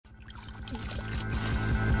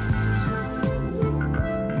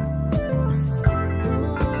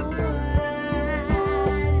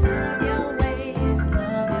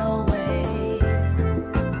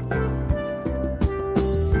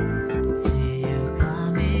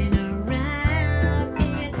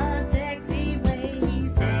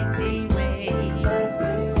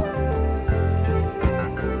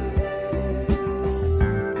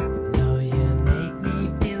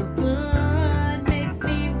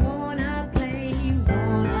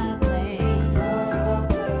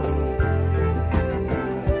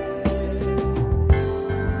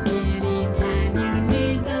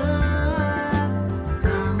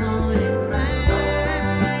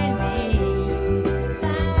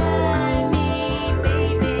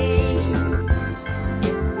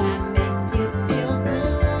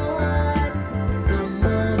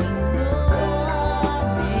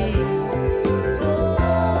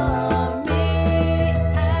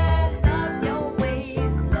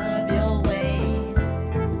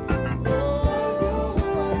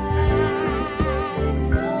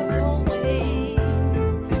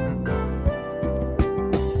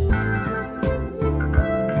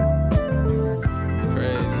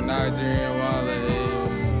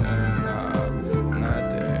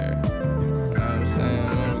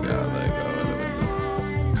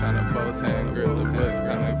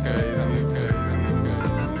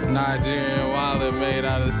made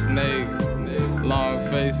out of snake. Long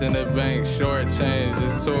face in the bank, short change.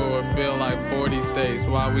 This tour will feel like 40 states.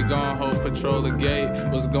 While we gon' hold patrol the gate.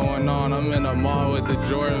 What's going on? I'm in a mall with the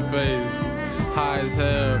Jordan face. High as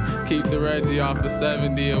hell, keep the Reggie off of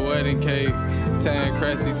 70, a wedding cake. Tan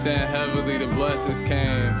Cressy chant heavily, the blessings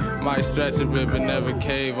came. Might stretch a bit but never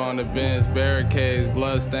cave on the Benz barricades.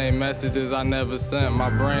 Bloodstained messages I never sent. My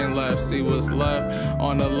brain left, see what's left.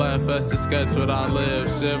 On the left, that's to sketch what I live.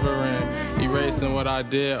 Shivering, erasing what I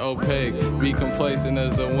did, opaque. Be complacent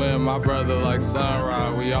as the wind, my brother like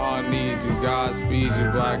sunrise. We all need you, Godspeed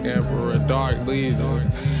you, Black Emperor, Dark Legions.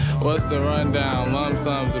 What's the rundown? Lump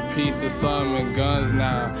sums, a piece to some and guns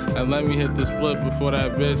now. And let me hit the split before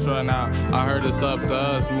that bitch run out. I heard it's up to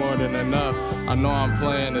us more than enough. I know I'm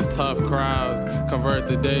playing the tough crowds. Convert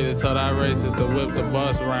the data, tell that racist to whip the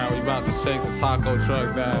bus around. We about to shake the taco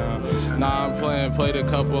truck down. Nah, I'm playing, played a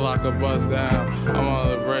couple I could bust down. I'm on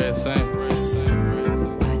the bread, same.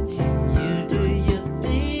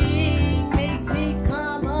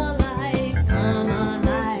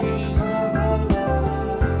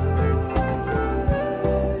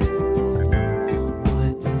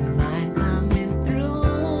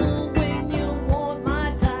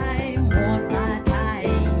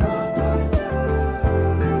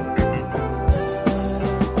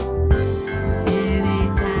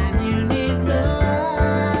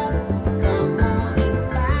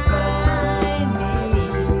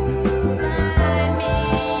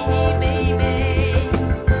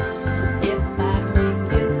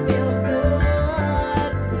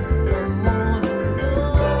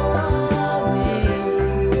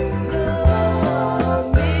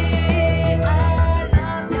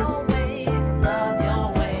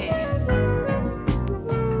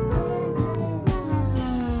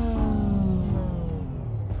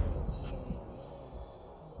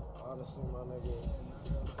 Honestly, my nigga,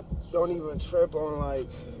 don't even trip on like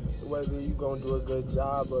whether you gonna do a good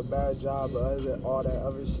job or a bad job or all that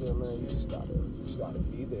other shit, man. You just gotta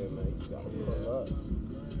be there, man. You just gotta pull up. You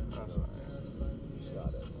just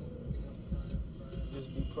gotta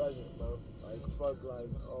be present, bro. Like fuck, like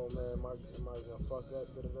oh man, am I gonna fuck up?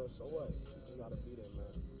 So what? You just gotta be there,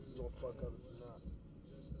 man. You gonna fuck up if you're not.